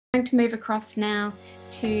Going to move across now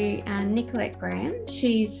to Nicolette Graham.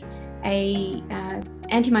 She's a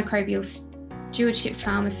antimicrobial stewardship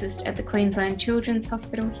pharmacist at the Queensland Children's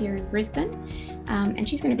Hospital here in Brisbane, and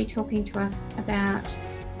she's going to be talking to us about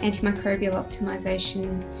antimicrobial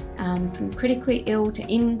optimisation from critically ill to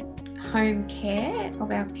in-home care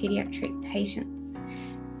of our paediatric patients.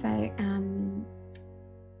 So,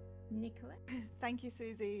 Nicolette. Thank you,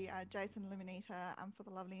 Susie, Jason, Luminita, for the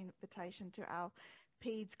lovely invitation to our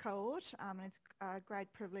PEDS cohort, and it's a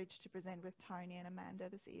great privilege to present with Tony and Amanda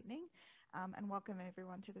this evening, and welcome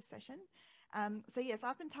everyone to the session. So yes,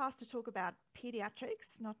 I've been tasked to talk about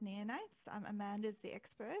pediatrics, not neonates. Amanda's the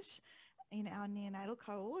expert in our neonatal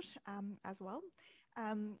cohort as well,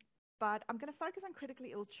 but I'm going to focus on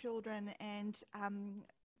critically ill children and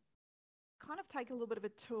kind of take a little bit of a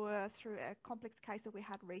tour through a complex case that we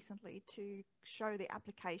had recently to show the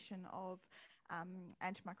application of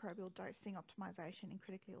antimicrobial dosing optimization in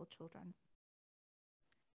critically ill children.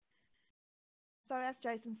 So as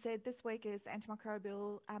Jason said, this week is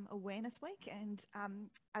Antimicrobial Awareness Week, and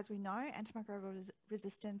as we know, antimicrobial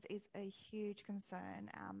resistance is a huge concern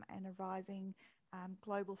and a rising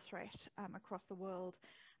global threat across the world.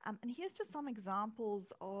 And here's just some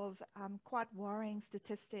examples of quite worrying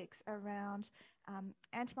statistics around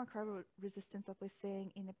antimicrobial resistance that we're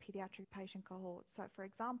seeing in the pediatric patient cohort. So for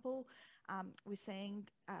example, we're seeing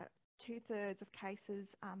 2/3 of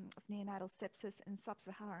cases of neonatal sepsis in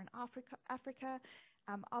sub-Saharan Africa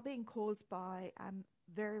are being caused by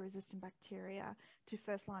very resistant bacteria to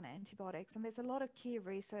first-line antibiotics. And there's a lot of key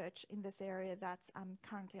research in this area that's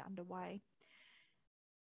currently underway.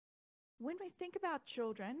 When we think about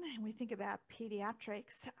children and we think about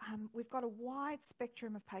pediatrics, we've got a wide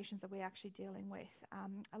spectrum of patients that we're actually dealing with.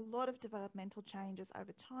 A lot of developmental changes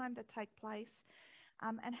over time that take place,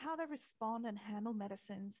 and how they respond and handle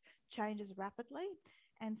medicines changes rapidly.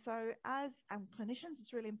 And so as clinicians,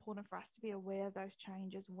 it's really important for us to be aware of those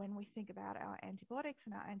changes when we think about our antibiotics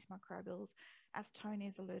and our antimicrobials, as Tony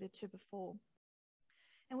has alluded to before.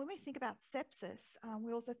 And when we think about sepsis,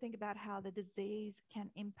 we also think about how the disease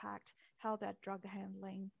can impact how that drug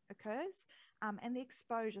handling occurs, and the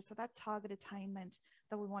exposure, so that target attainment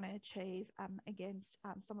that we want to achieve against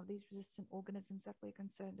some of these resistant organisms that we're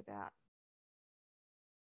concerned about.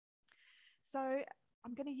 So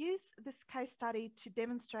I'm going to use this case study to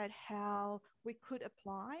demonstrate how we could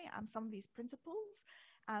apply some of these principles,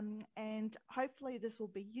 and hopefully this will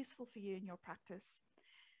be useful for you in your practice.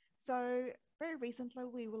 So very recently,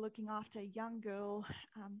 we were looking after a young girl,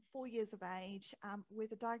 4 years of age,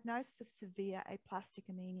 with a diagnosis of severe aplastic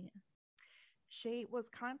anemia. She was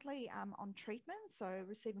currently on treatment, so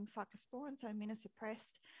receiving cyclosporin, so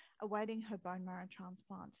immunosuppressed, awaiting her bone marrow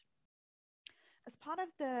transplant. As part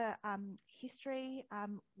of the history,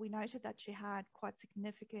 we noted that she had quite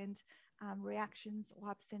significant reactions or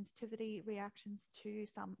hypersensitivity reactions to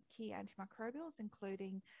some key antimicrobials,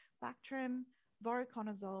 including Bactrim,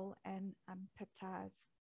 voriconazole, and peptase.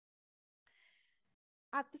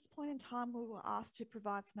 At this point in time, we were asked to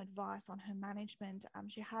provide some advice on her management.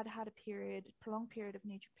 She had had a prolonged period of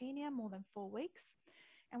neutropenia, more than 4 weeks.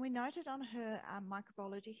 And we noted on her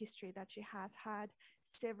microbiology history that she has had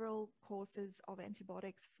several courses of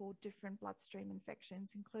antibiotics for different bloodstream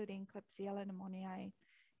infections, including Klebsiella pneumoniae,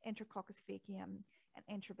 Enterococcus faecium, and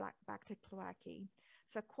Enterobacter cloacae.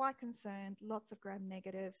 So quite concerned, lots of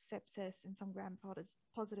gram-negative sepsis and some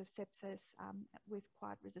gram-positive sepsis with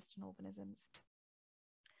quite resistant organisms.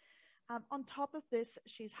 On top of this,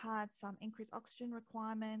 she's had some increased oxygen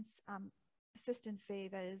requirements, persistent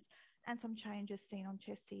fevers, and some changes seen on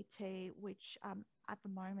chest CT, which at the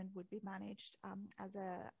moment would be managed as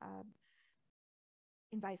a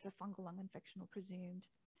invasive fungal lung infection or presumed.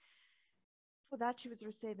 For that, she was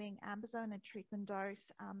receiving ambazone at treatment dose,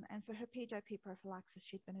 and for her PJP prophylaxis,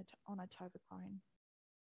 she'd been on atovaquone.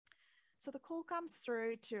 So the call comes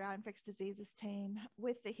through to our infectious diseases team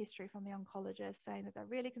with the history from the oncologist saying that they're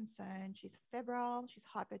really concerned. She's febrile, she's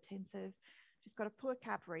hypertensive, she's got a poor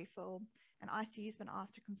cap refill, and ICU's been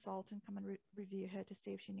asked to consult and come and review her to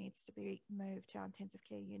see if she needs to be moved to our intensive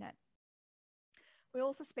care unit. We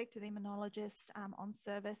also speak to the immunologist on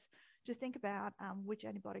service to think about which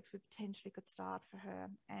antibiotics we potentially could start for her.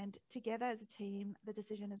 And together as a team, the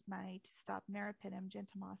decision is made to start meropenem,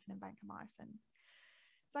 gentamicin, and vancomycin.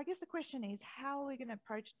 So I guess the question is, how are we going to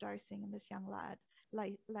approach dosing in this young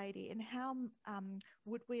lady, and how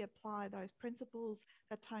would we apply those principles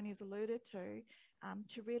that Tony has alluded to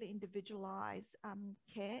really individualize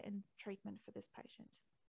care and treatment for this patient?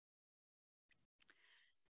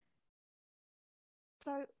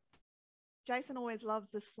 Jason always loves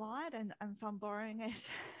this slide, and so I'm borrowing it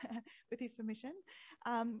with his permission.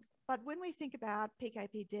 But when we think about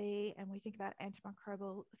PKPD and we think about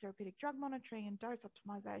antimicrobial therapeutic drug monitoring and dose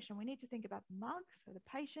optimization, we need to think about the mug, so the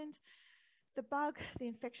patient, the bug, the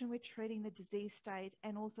infection we're treating, the disease state,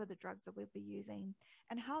 and also the drugs that we'll be using,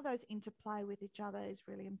 and how those interplay with each other is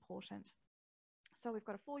really important. So we've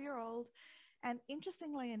got a 4-year-old, and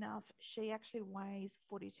interestingly enough, she actually weighs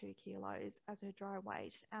 42 kilos as her dry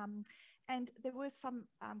weight. And there were some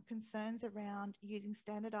concerns around using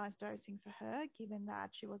standardized dosing for her, given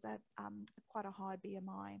that she was at quite a high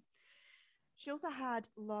BMI. She also had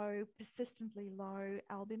persistently low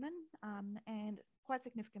albumin and quite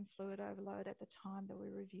significant fluid overload at the time that we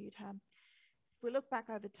reviewed her. If we look back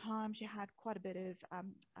over time, she had quite a bit of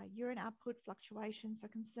urine output fluctuations, so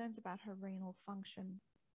concerns about her renal function.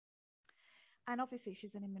 And obviously,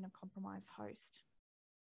 she's an immunocompromised host.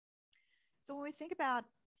 So when we think about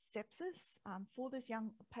sepsis for this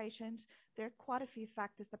young patient, there are quite a few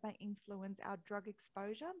factors that may influence our drug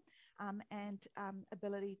exposure and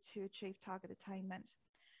ability to achieve target attainment.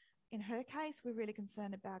 In her case, we're really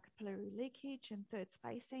concerned about capillary leakage and third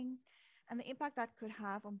spacing, and the impact that could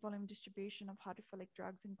have on volume distribution of hydrophilic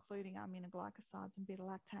drugs, including aminoglycosides and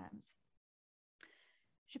beta-lactams.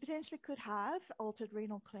 She potentially could have altered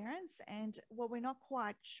renal clearance, and what we're not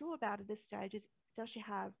quite sure about at this stage is, does she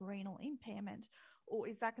have renal impairment, or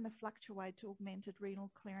is that going to fluctuate to augmented renal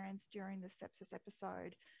clearance during the sepsis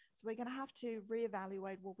episode? So we're going to have to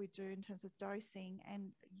reevaluate what we do in terms of dosing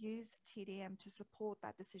and use TDM to support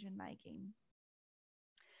that decision making.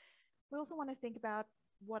 We also want to think about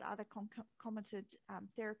what other concomitant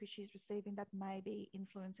therapy she's receiving that may be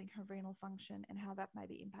influencing her renal function and how that may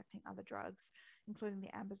be impacting other drugs, including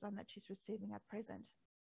the ambisome that she's receiving at present.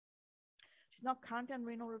 She's not currently on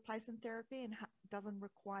renal replacement therapy and doesn't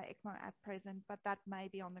require ECMO at present, but that may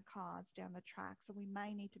be on the cards down the track. So we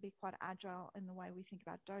may need to be quite agile in the way we think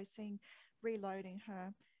about dosing, reloading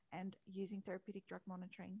her, and using therapeutic drug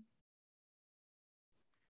monitoring.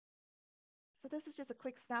 So this is just a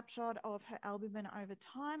quick snapshot of her albumin over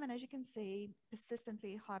time. And as you can see,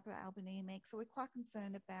 persistently hyperalbuminemic. So we're quite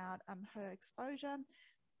concerned about her exposure,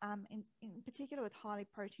 in particular with highly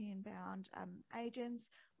protein-bound agents.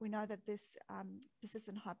 We know that this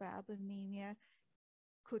persistent hyperalbuminemia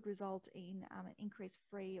could result in an increased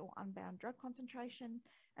free or unbound drug concentration,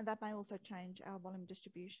 and that may also change our volume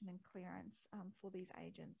distribution and clearance for these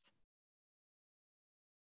agents.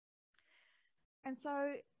 And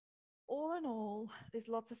so all in all, there's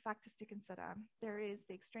lots of factors to consider. There is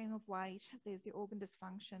the extreme of weight, there's the organ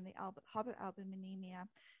dysfunction, the hyperalbuminemia,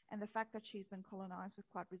 and the fact that she's been colonized with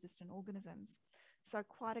quite resistant organisms. So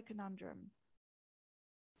quite a conundrum.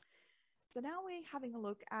 So now we're having a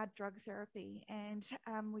look at drug therapy, and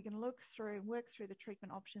we're going to work through the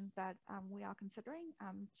treatment options that we are considering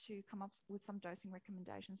to come up with some dosing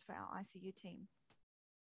recommendations for our ICU team.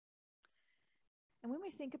 And when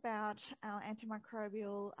we think about our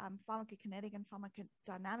antimicrobial pharmacokinetic and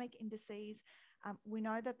pharmacodynamic indices, we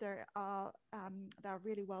know that they're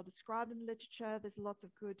really well described in the literature. There's lots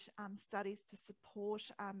of good studies to support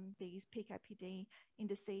these PKPD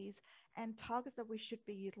indices and targets that we should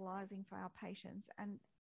be utilizing for our patients, and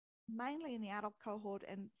mainly in the adult cohort,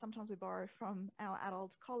 and sometimes we borrow from our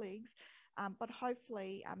adult colleagues, but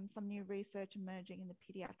hopefully some new research emerging in the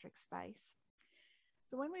pediatric space.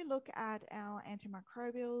 So when we look at our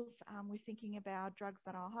antimicrobials, we're thinking about drugs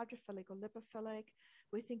that are hydrophilic or lipophilic.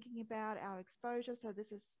 We're thinking about our exposure. So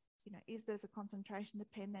this is, is this a concentration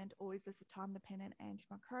dependent or is this a time dependent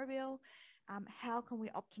antimicrobial? How can we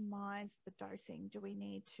optimize the dosing? Do we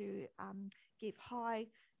need to give high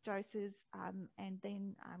doses and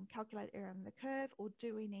then calculate area under the curve, or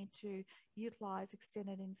do we need to utilize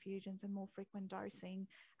extended infusions and more frequent dosing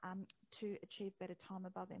to achieve better time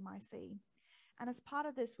above MIC? And as part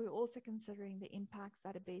of this, we're also considering the impacts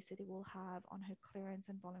that obesity will have on her clearance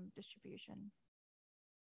and volume distribution.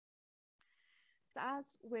 So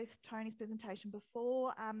as with Tony's presentation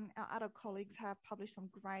before, our adult colleagues have published some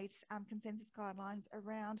great consensus guidelines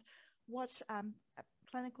around what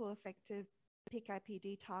clinical effective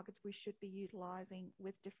PKPD targets we should be utilizing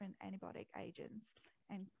with different antibiotic agents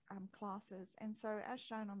and classes. And so as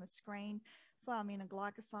shown on the screen, for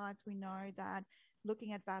aminoglycosides, we know that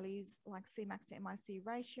looking at values like Cmax to MIC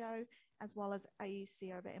ratio, as well as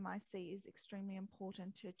AUC over MIC, is extremely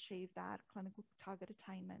important to achieve that clinical target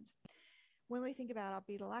attainment. When we think about our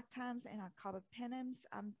beta-lactams and our carbapenems,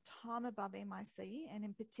 time above MIC, and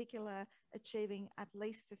in particular, achieving at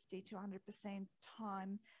least 50 to 100%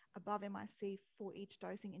 time above MIC for each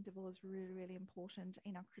dosing interval is really, really important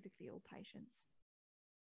in our critically ill patients.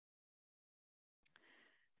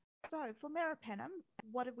 So for meropenem,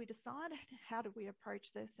 what did we decide? How did we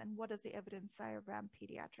approach this? And what does the evidence say around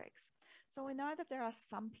pediatrics? So we know that there are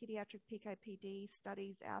some pediatric PK/PD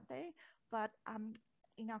studies out there, but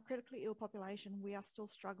in our critically ill population, we are still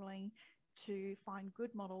struggling to find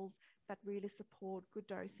good models that really support good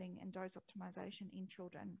dosing and dose optimization in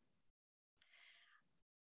children.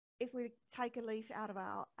 If we take a leaf out of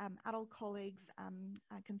our adult colleagues'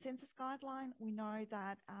 consensus guideline, we know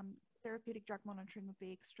that therapeutic drug monitoring would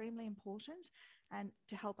be extremely important and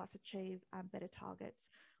to help us achieve better targets.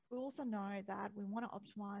 We also know that we want to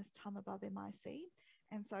optimize time above MIC,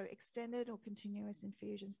 and so extended or continuous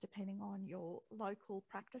infusions, depending on your local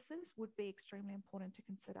practices, would be extremely important to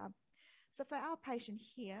consider. So for our patient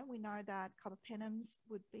here, we know that carbapenems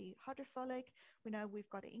would be hydrophilic. We know we've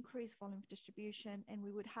got an increased volume of distribution, and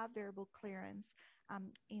we would have variable clearance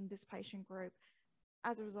in this patient group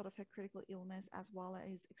as a result of her critical illness, as well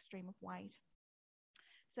as extreme of weight.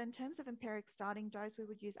 So in terms of empiric starting dose, we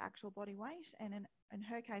would use actual body weight. And in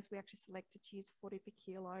her case, we actually selected to use 40 per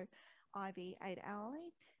kilo IV 8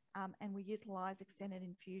 hourly. And we utilize extended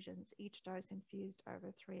infusions, each dose infused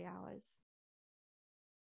over 3 hours.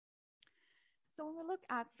 So when we look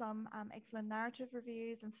at some excellent narrative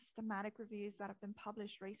reviews and systematic reviews that have been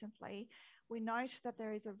published recently, we note that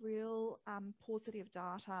there is a real paucity of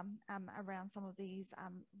data around some of these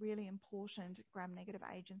really important gram-negative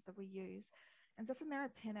agents that we use. And so for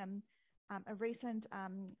meropenem, a recent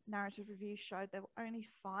narrative review showed there were only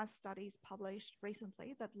 5 studies published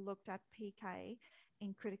recently that looked at PK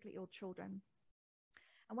in critically ill children.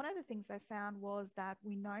 And one of the things they found was that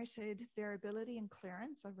we noted variability in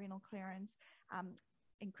clearance, so renal clearance,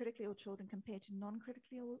 in critically ill children compared to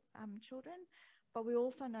non-critically ill children. But we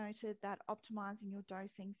also noted that optimizing your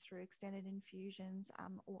dosing through extended infusions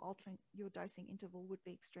or altering your dosing interval would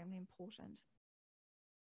be extremely important.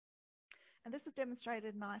 And this is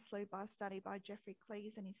demonstrated nicely by a study by Jeffrey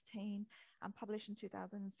Cleese and his team, published in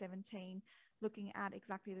 2017, looking at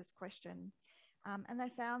exactly this question. And they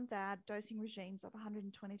found that dosing regimes of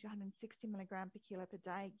 120 to 160 milligram per kilo per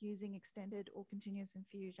day using extended or continuous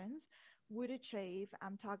infusions would achieve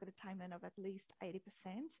target attainment of at least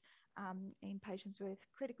 80% in patients with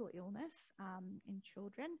critical illness in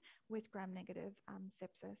children with gram-negative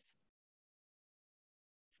sepsis.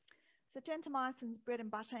 So gentamicin is bread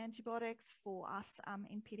and butter antibiotics for us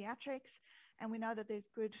in pediatrics, and we know that there's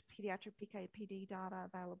good pediatric PK/PD data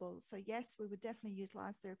available. So yes, we would definitely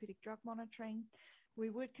utilize therapeutic drug monitoring. We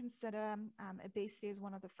would consider obesity as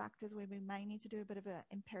one of the factors where we may need to do a bit of an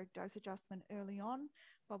empiric dose adjustment early on,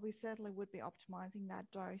 but we certainly would be optimizing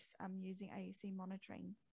that dose using AUC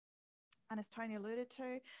monitoring. And as Tony alluded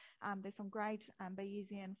to, there's some great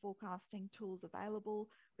Bayesian forecasting tools available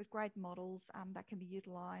with great models that can be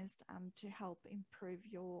utilized to help improve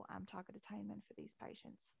your target attainment for these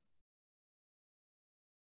patients.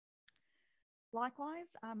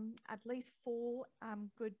 Likewise, at least 4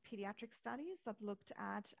 good pediatric studies that looked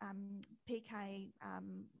at PK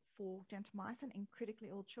for gentamicin in critically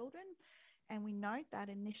ill children. And we note that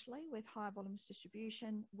initially with high volumes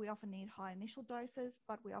distribution, we often need high initial doses,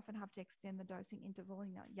 but we often have to extend the dosing interval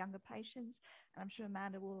in younger patients. And I'm sure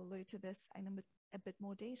Amanda will allude to this in a bit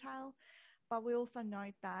more detail. But we also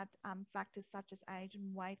note that factors such as age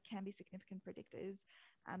and weight can be significant predictors,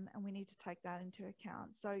 and we need to take that into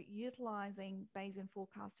account. So utilizing Bayesian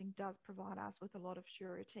forecasting does provide us with a lot of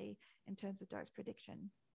surety in terms of dose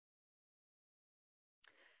prediction.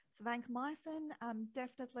 So vancomycin,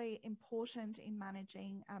 definitely important in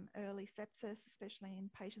managing early sepsis, especially in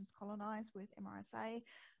patients colonized with MRSA,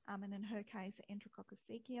 and in her case, Enterococcus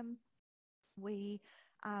faecium. We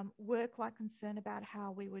were quite concerned about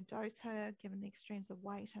how we would dose her given the extremes of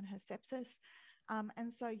weight and her sepsis.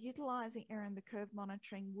 And so utilizing error in the curve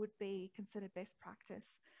monitoring would be considered best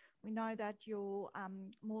practice. We know that you're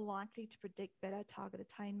more likely to predict better target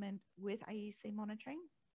attainment with AEC monitoring,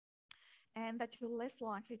 and that you're less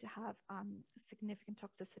likely to have significant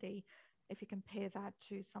toxicity if you compare that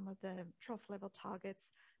to some of the trough level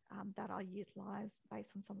targets that are utilized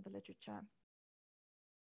based on some of the literature.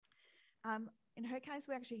 In her case,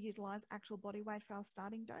 we actually utilize actual body weight for our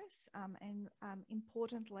starting dose, and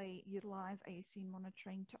importantly, utilize AUC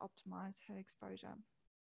monitoring to optimize her exposure.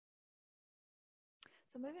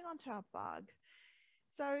 So moving on to our bug.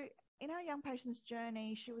 So in our young patient's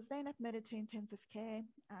journey, she was then admitted to intensive care.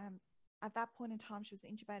 At that point in time, she was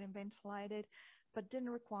intubated and ventilated, but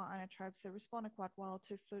didn't require inotropes, so responded quite well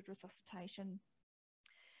to fluid resuscitation.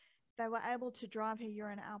 They were able to drive her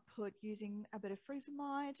urine output using a bit of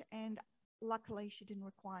furosemide, and luckily she didn't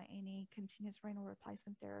require any continuous renal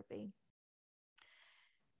replacement therapy.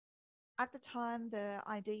 At the time, the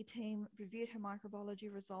ID team reviewed her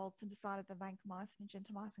microbiology results and decided that vancomycin and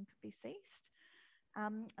gentamicin could be ceased.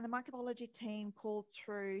 And the microbiology team called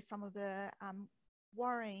through some of the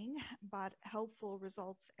worrying but helpful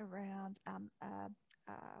results around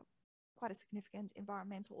quite a significant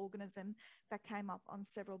environmental organism that came up on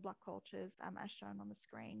several blood cultures, as shown on the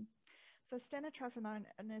screen. So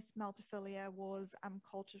Stenotrophomonas maltophilia was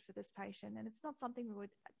cultured for this patient, and it's not something we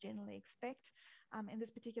would generally expect in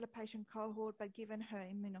this particular patient cohort, but given her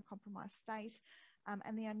immunocompromised state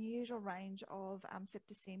and the unusual range of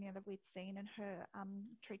septicemia that we'd seen in her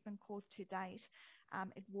treatment course to date,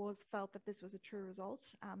 it was felt that this was a true result,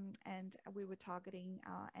 and we were targeting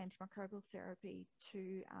antimicrobial therapy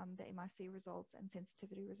to the MIC results and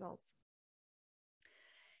sensitivity results.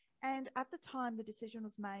 And at the time, the decision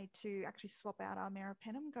was made to actually swap out our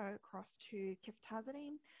meropenem, go across to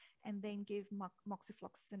ceftazidime, and then give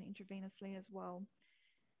moxifloxacin intravenously as well.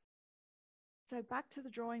 So back to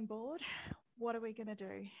the drawing board, what are we going to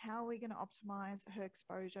do? How are we going to optimize her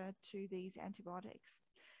exposure to these antibiotics?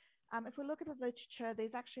 If we look at the literature,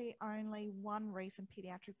 there's actually only one recent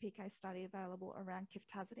pediatric PK study available around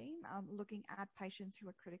ceftazidime, looking at patients who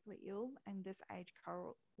are critically ill in this age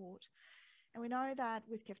cohort. And we know that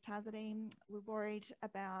with ceftazidime, we're worried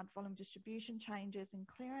about volume distribution changes and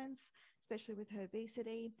clearance, especially with her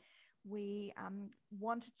obesity. We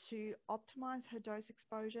wanted to optimize her dose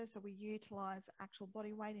exposure, so we utilize actual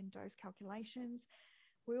body weight in dose calculations.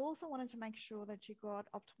 We also wanted to make sure that she got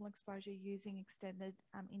optimal exposure using extended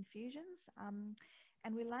infusions.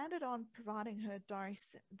 And we landed on providing her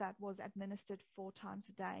dose that was administered 4 times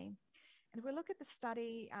a day. And if we look at the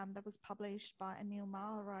study that was published by Anil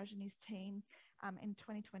Maharaj and his team in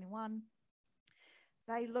 2021,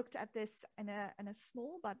 they looked at this in a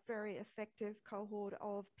small but very effective cohort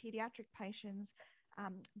of pediatric patients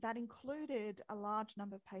that included a large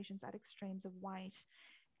number of patients at extremes of weight.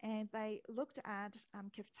 And they looked at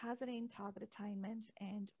ceftazidime target attainment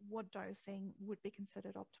and what dosing would be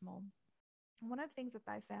considered optimal. And one of the things that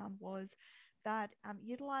they found was that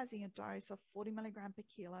utilizing a dose of 40 milligram per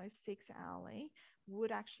kilo 6 hourly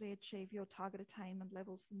would actually achieve your target attainment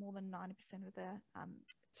levels for more than 90% of the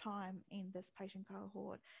time in this patient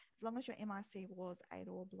cohort, as long as your MIC was 8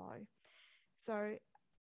 or below. So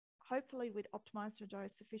hopefully we'd optimize the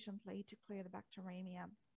dose sufficiently to clear the bacteremia.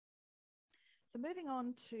 So moving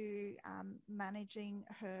on to managing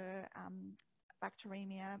her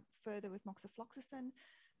bacteremia further with moxifloxacin.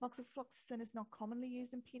 Moxifloxacin is not commonly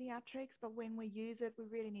used in pediatrics, but when we use it, we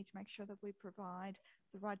really need to make sure that we provide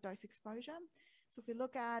the right dose exposure. So if we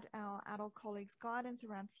look at our adult colleagues' guidance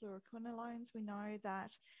around fluoroquinolones, we know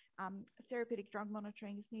that therapeutic drug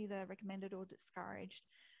monitoring is neither recommended or discouraged.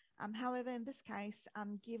 However, in this case,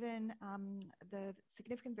 given the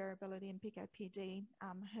significant variability in PK/PD,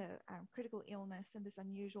 her critical illness and this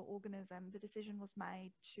unusual organism, the decision was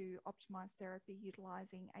made to optimize therapy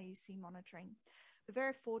utilizing AUC monitoring. We're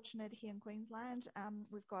very fortunate here in Queensland.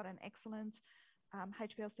 We've got an excellent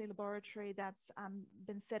HPLC laboratory that's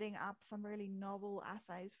been setting up some really novel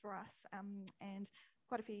assays for us. And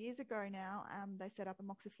quite a few years ago now, they set up a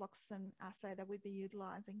moxifloxacin assay that we'd be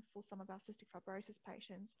utilizing for some of our cystic fibrosis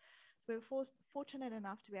patients. So we were fortunate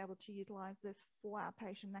enough to be able to utilize this for our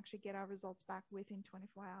patient and actually get our results back within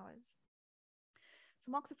 24 hours.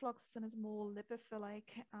 So moxifloxacin is more lipophilic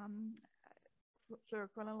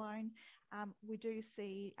fluoroquinolone. We do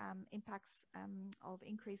see impacts of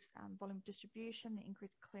increased volume distribution,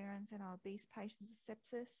 increased clearance in our obese patients with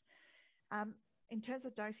sepsis. In terms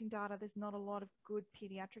of dosing data, there's not a lot of good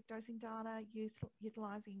pediatric dosing data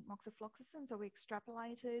utilizing moxifloxacin, so we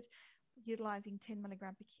extrapolated utilizing 10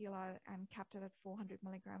 milligram per kilo and capped it at 400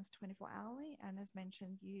 milligrams 24 hourly, and as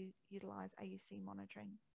mentioned, you utilize AUC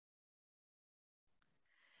monitoring.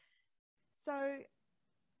 So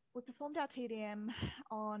we performed our TDM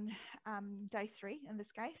on day 3 in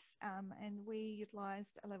this case, and we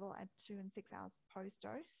utilized a level at 2 and 6 hours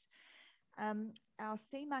post-dose. Our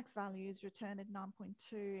Cmax values returned at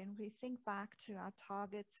 9.2, and if we think back to our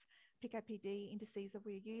targets, PK/PD indices that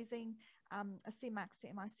we're using, a Cmax to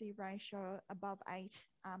MIC ratio above 8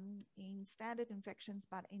 in standard infections,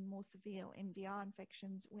 but in more severe MDR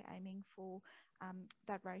infections, we're aiming for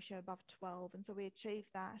that ratio above 12, and so we achieved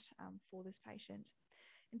that for this patient.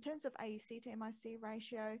 In terms of AUC to MIC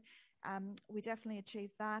ratio, we definitely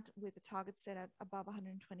achieved that with the target set at above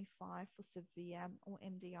 125 for severe or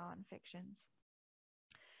MDR infections.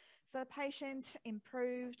 So the patient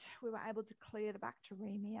improved, we were able to clear the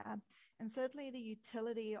bacteremia, and certainly the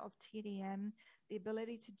utility of TDM, the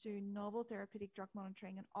ability to do novel therapeutic drug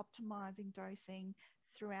monitoring and optimizing dosing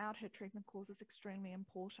throughout her treatment course is extremely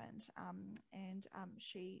important.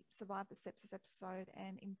 She survived the sepsis episode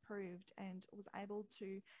and improved and was able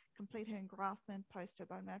to complete her engraftment post her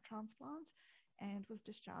bone marrow transplant and was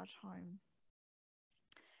discharged home.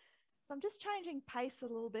 So I'm just changing pace a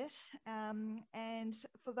little bit. And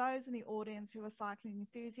for those in the audience who are cycling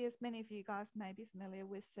enthusiasts, many of you guys may be familiar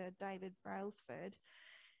with Sir David Brailsford.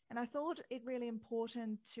 And I thought it really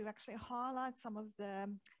important to actually highlight some of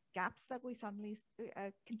the gaps that we suddenly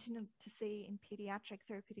continue to see in pediatric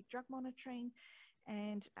therapeutic drug monitoring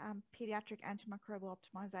and pediatric antimicrobial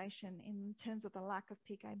optimization in terms of the lack of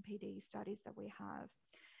PK and PD studies that we have.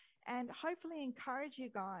 And hopefully encourage you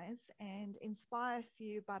guys and inspire a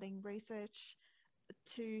few budding research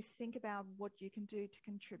to think about what you can do to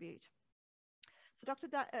contribute. So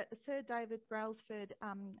Sir David Brailsford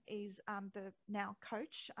is the now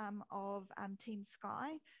coach of Team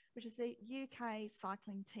Sky, which is the UK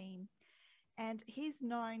cycling team. And he's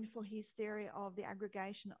known for his theory of the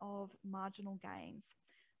aggregation of marginal gains.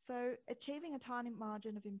 So achieving a tiny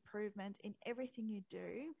margin of improvement in everything you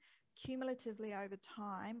do cumulatively over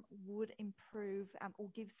time would improve or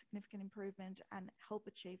give significant improvement and help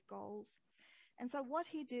achieve goals. And so what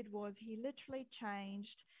he did was he literally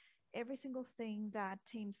changed every single thing that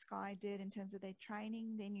Team Sky did in terms of their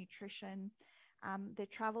training, their nutrition, their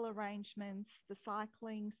travel arrangements, the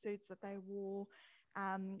cycling suits that they wore,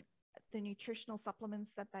 the nutritional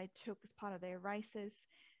supplements that they took as part of their races.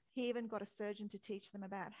 He even got a surgeon to teach them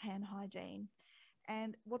about hand hygiene.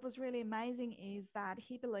 And what was really amazing is that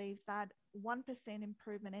he believes that 1%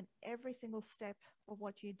 improvement in every single step of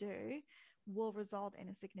what you do will result in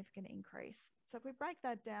a significant increase. So if we break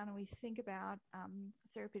that down and we think about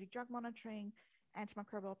therapeutic drug monitoring,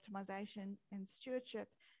 antimicrobial optimization, and stewardship,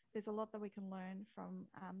 there's a lot that we can learn from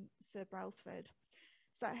Sir Brailsford.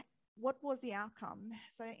 So what was the outcome?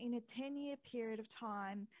 So in a 10-year period of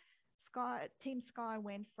time, Team Sky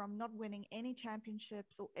went from not winning any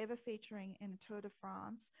championships or ever featuring in a Tour de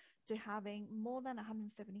France to having more than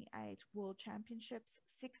 178 world championships,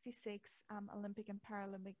 66 Olympic and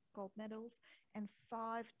Paralympic gold medals, and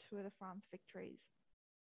 5 Tour de France victories.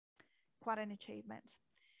 Quite an achievement.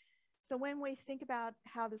 So when we think about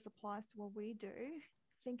how this applies to what we do,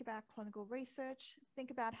 think about clinical research, think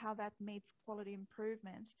about how that meets quality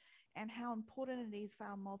improvement, and how important it is for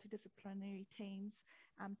our multidisciplinary teams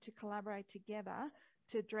to collaborate together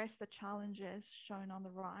to address the challenges shown on the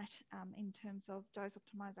right in terms of dose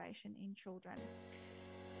optimization in children.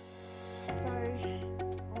 So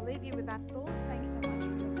I'll leave you with that thought. Thank you so much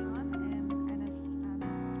for your time. And as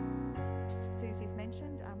Susie's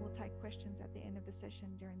mentioned, we'll take questions at the end of the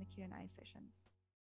session during the Q&A session.